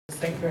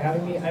Thanks for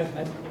having me.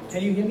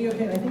 Can you hear me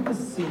okay? I think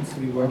this seems to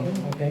be working,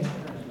 okay?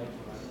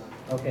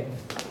 Okay.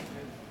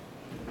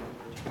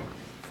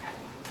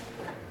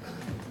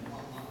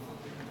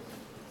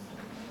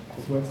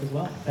 This works as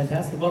well.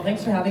 Fantastic. Well,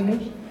 thanks for having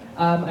me.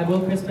 I'm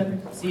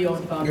Krispen, CEO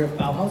and founder of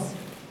BauHouse.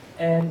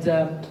 And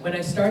when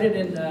I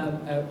started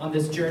on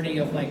this journey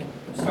of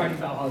starting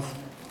BauHouse,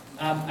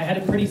 I had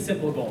a pretty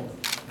simple goal.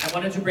 I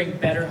wanted to bring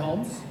better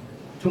homes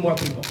to more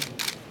people.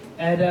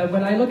 And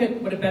when I look at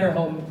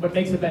what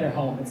makes a better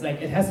home, it's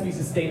like it has to be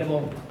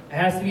sustainable, it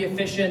has to be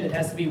efficient, it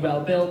has to be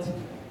well built,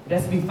 it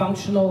has to be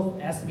functional,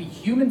 it has to be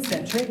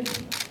human-centric,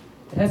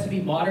 it has to be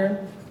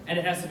modern, and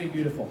it has to be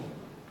beautiful.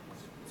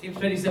 Seems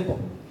pretty simple.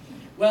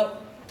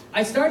 Well,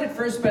 I started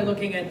first by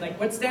looking at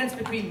what stands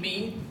between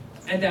me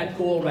and that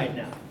goal right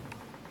now.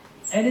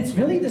 And it's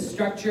really the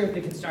structure of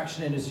the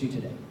construction industry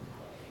today.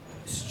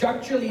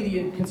 Structurally,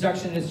 the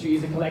construction industry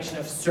is a collection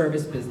of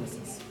service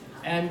businesses.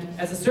 And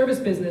as a service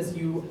business,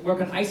 you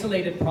work on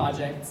isolated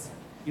projects,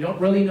 you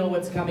don't really know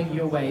what's coming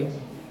your way,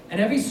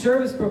 and every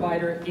service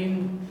provider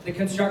in the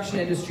construction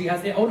industry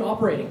has their own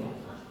operating model,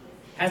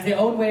 has their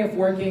own way of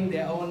working,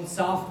 their own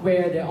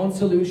software, their own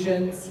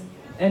solutions,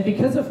 and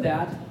because of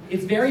that,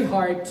 it's very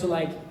hard to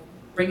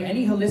bring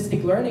any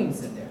holistic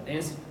learnings in there.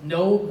 There's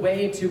no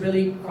way to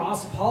really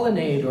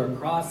cross-pollinate or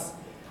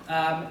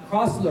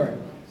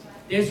cross-learn.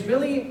 There's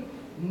really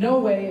no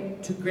way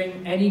to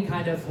bring any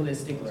kind of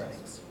holistic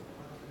learnings.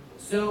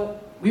 So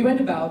we went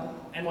about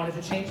and wanted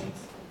to change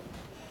this.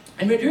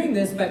 And we're doing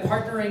this by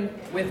partnering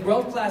with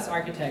world-class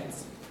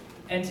architects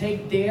and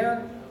take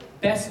their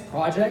best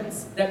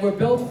projects that were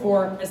built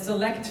for a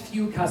select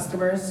few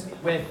customers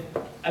with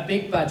a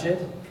big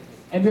budget,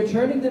 and we're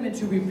turning them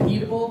into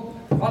repeatable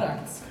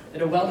products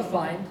that are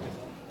well-defined,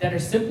 that are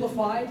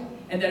simplified,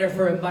 and that are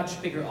for a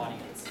much bigger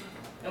audience.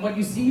 And what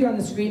you see here on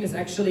the screen is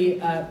actually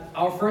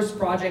our first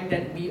project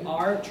that we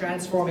are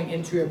transforming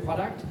into a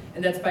product,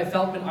 and that's by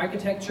Feldman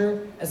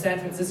Architecture, a San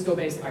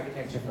Francisco-based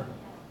architecture firm.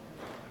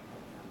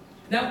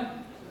 Now,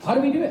 how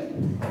do we do it?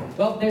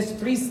 Well, there's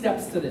 3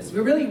 steps to this.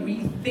 We're really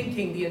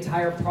rethinking the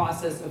entire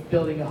process of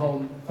building a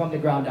home from the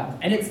ground up.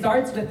 And it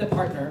starts with the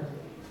partner,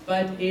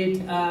 but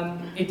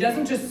it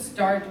doesn't just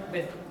start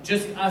with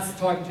just us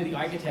talking to the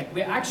architect.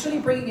 We're actually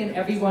bringing in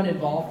everyone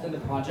involved in the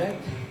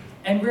project,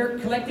 and we're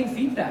collecting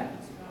feedback.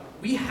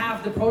 We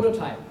have the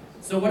prototype,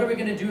 so what are we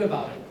going to do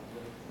about it?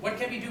 What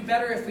can we do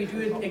better if we do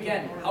it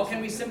again? How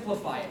can we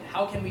simplify it?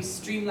 How can we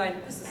streamline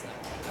this?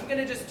 I'm going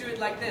to just do it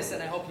like this,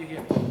 and I hope you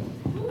hear me.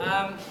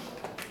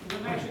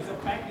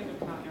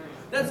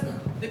 That's,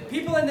 the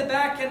people in the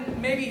back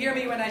can maybe hear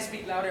me when I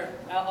speak louder.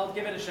 I'll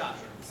give it a shot.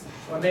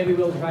 Or maybe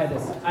we'll try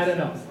this. I don't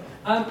know.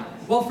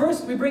 Well,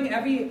 first, we bring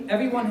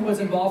everyone who was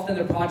involved in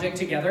the project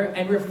together,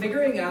 and we're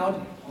figuring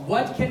out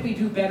what can we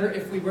do better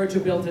if we were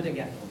to build it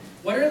again.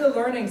 What are the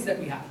learnings that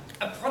we have?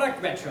 A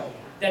product retro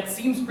that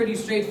seems pretty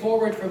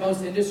straightforward for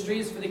most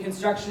industries, for the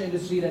construction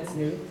industry that's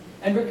new.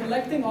 And we're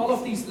collecting all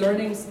of these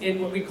learnings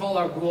in what we call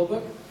our rule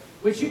book,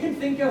 which you can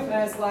think of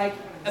as like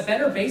a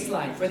better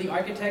baseline for the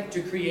architect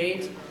to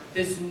create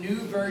this new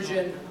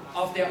version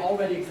of their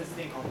already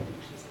existing home.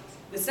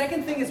 The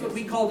second thing is what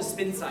we call the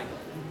spin cycle.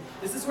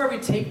 This is where we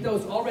take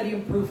those already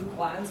improved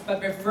plans, but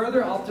we're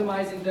further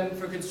optimizing them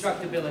for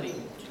constructability.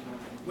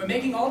 We're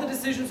making all the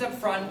decisions up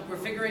front, we're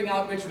figuring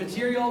out which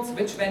materials,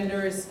 which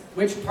vendors,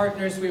 which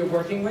partners we are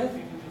working with.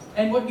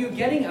 And what you're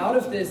getting out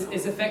of this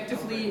is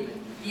effectively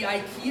the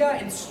IKEA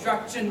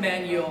instruction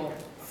manual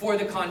for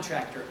the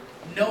contractor.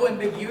 No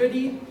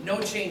ambiguity,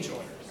 no change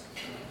orders.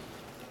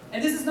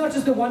 And this is not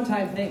just a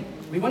one-time thing.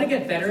 We want to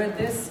get better at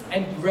this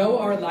and grow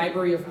our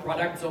library of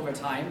products over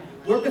time,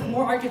 work with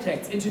more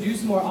architects,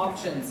 introduce more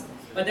options,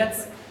 but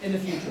that's in the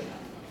future.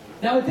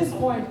 Now at this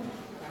point,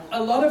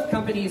 a lot of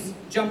companies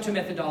jump to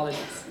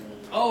methodologies.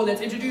 Oh,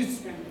 let's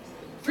introduce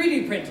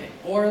 3D printing,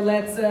 or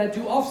let's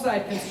do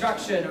off-site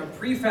construction or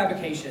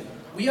prefabrication.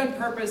 We on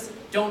purpose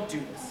don't do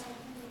this.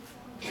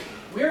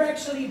 We're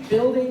actually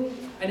building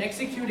and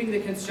executing the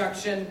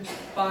construction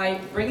by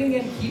bringing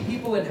in key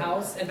people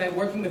in-house and by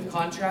working with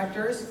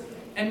contractors,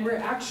 and we're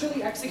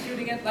actually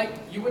executing it like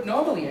you would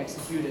normally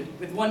execute it,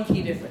 with one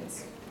key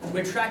difference.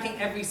 We're tracking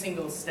every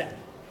single step.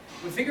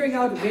 We're figuring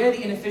out where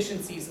the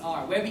inefficiencies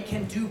are, where we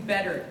can do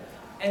better,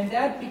 and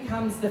that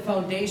becomes the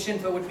foundation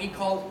for what we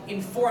call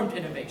informed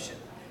innovation.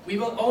 We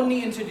will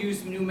only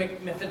introduce new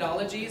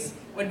methodologies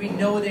when we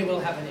know they will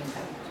have an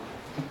impact.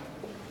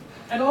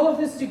 And all of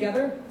this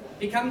together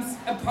becomes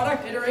a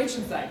product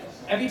iteration cycle.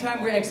 Every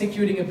time we're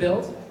executing a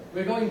build,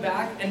 we're going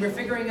back and we're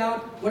figuring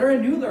out what are our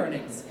new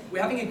learnings.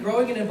 We're having a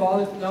growing and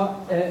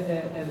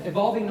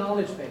evolving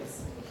knowledge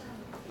base.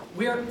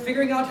 We're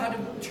figuring out how to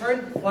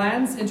turn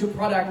plans into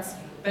products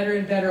better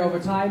and better over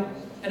time,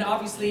 and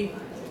obviously,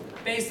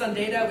 based on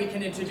data, we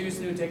can introduce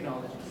new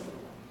technologies.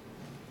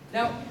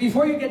 Now,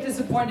 before you get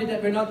disappointed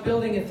that we're not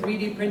building a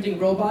 3D printing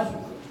robot,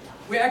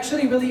 we're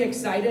actually really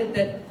excited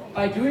that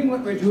by doing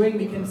what we're doing,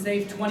 we can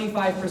save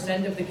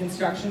 25% of the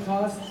construction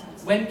costs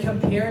when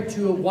compared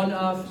to a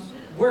one-off,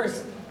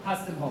 worse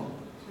custom home.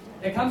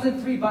 It comes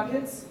in 3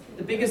 buckets,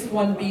 the biggest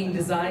one being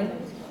design.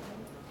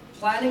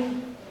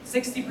 planning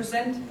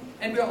 60%,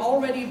 and we're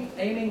already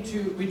aiming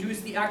to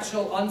reduce the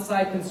actual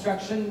on-site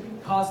construction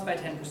cost by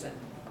 10%.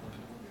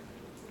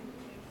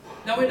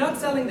 Now, we're not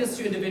selling this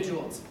to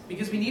individuals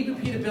because we need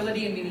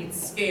repeatability and we need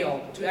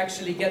scale to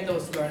actually get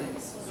those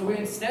learnings. So we're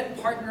instead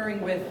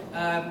partnering with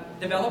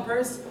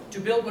developers to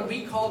build what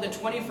we call the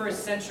 21st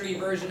century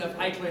version of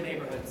Eichler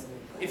neighborhoods.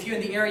 If you're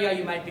in the area,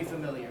 you might be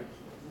familiar.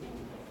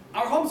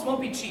 Our homes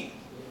won't be cheap,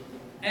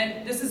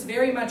 and this is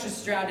very much a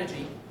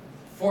strategy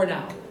for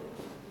now.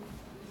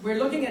 We're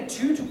looking at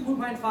 $2 to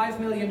 $2.5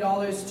 million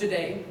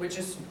today, which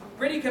is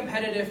pretty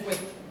competitive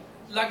with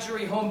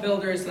luxury home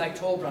builders like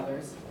Toll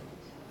Brothers.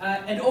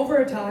 And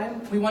over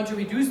time, we want to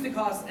reduce the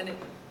cost and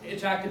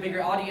attract a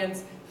bigger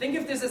audience. Think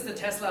of this as the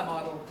Tesla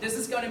model. This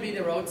is going to be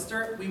the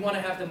Roadster. We want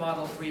to have the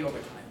Model 3 over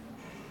time.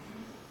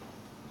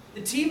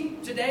 The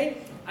team today,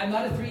 I'm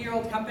not a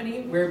 3-year-old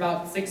company. We're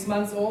about 6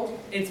 months old.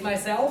 It's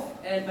myself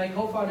and my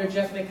co-founder,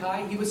 Jeff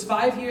McKay. He was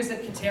 5 years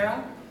at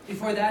Katera.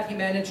 Before that, he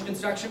managed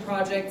construction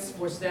projects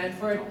for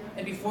Stanford.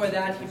 And before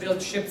that, he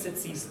built ships at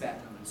SVE.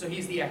 So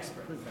he's the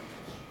expert.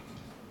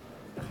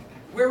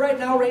 We're right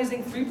now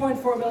raising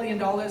 $3.4 million,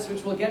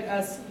 which will get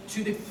us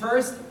to the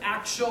first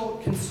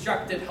actual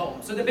constructed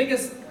home. So the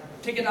biggest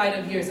ticket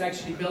item here is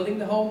actually building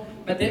the home,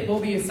 but it will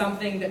be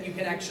something that you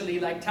can actually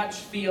like touch,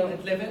 feel,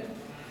 and live in.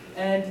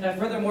 And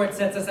furthermore, it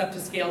sets us up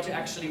to scale to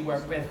actually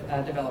work with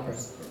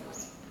developers.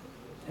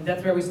 And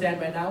that's where we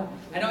stand right now.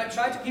 I know I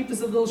tried to keep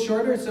this a little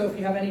shorter, so if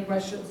you have any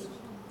questions,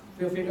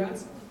 feel free to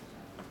ask.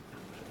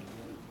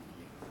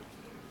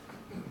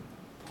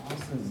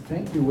 Awesome.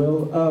 Thank you,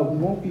 Will. We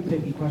won't be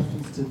taking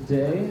questions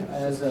today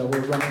as we're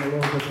running a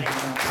little bit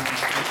behind on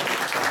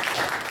time.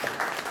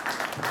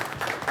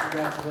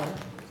 Congrats, Will.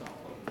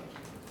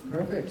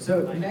 Perfect.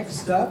 So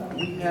next up,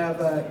 we have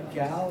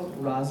Gal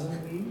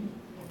Rosenweed,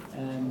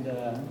 and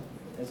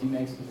as he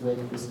makes his way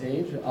to the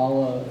stage,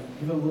 I'll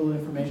give a little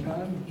information on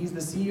him. He's the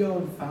CEO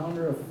and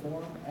founder of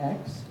Forum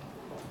X.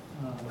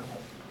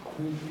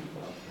 Can we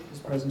get this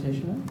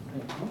presentation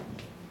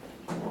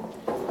up?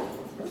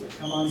 Perfect.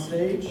 Come on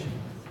stage.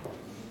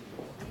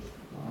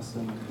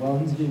 Awesome. While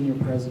he's getting your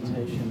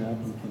presentation up,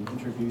 you can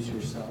introduce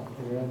yourself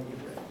here.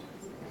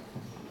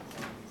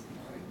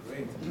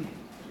 Great.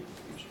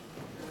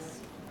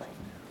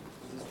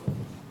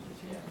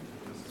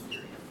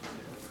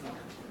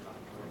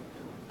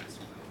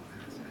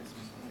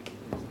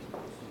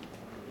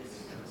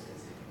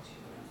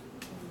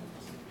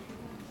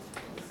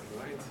 All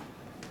right.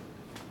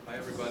 Hi,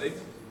 everybody.